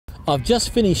I've just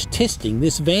finished testing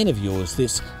this van of yours,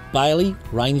 this Bailey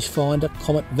Rangefinder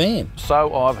Comet van.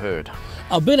 So I've heard.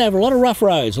 I've been over a lot of rough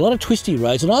roads, a lot of twisty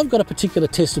roads, and I've got a particular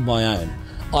test of my own.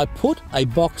 I put a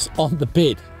box on the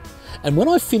bed, and when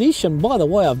I finish, and by the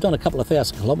way, I've done a couple of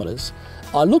thousand kilometres,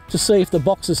 I look to see if the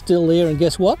box is still there, and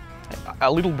guess what?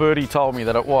 A little birdie told me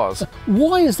that it was.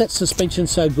 Why is that suspension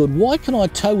so good? Why can I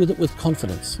tow with it with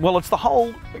confidence? Well, it's the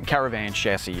whole caravan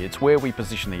chassis. It's where we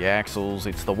position the axles,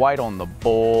 it's the weight on the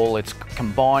ball, it's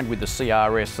combined with the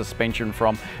CRS suspension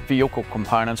from vehicle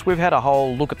components. We've had a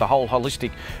whole look at the whole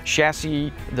holistic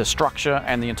chassis, the structure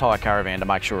and the entire caravan to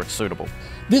make sure it's suitable.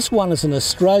 This one is an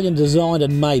Australian designed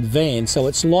and made van, so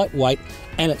it's lightweight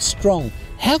and it's strong.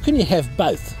 How can you have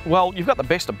both? Well, you've got the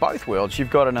best of both worlds. You've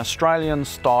got an Australian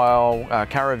style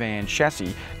caravan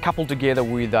chassis coupled together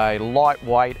with a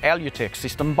lightweight Alutech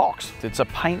system box. It's a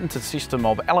patented system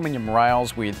of aluminium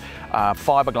rails with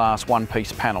fiberglass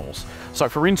one-piece panels. So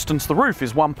for instance, the roof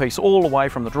is one piece all the way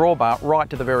from the drawbar right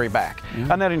to the very back.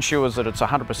 And that ensures that it's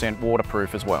 100%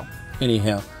 waterproof as well.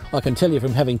 Anyhow, I can tell you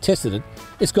from having tested it,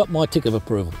 it's got my tick of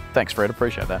approval. Thanks, Fred,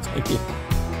 appreciate that. Thank you.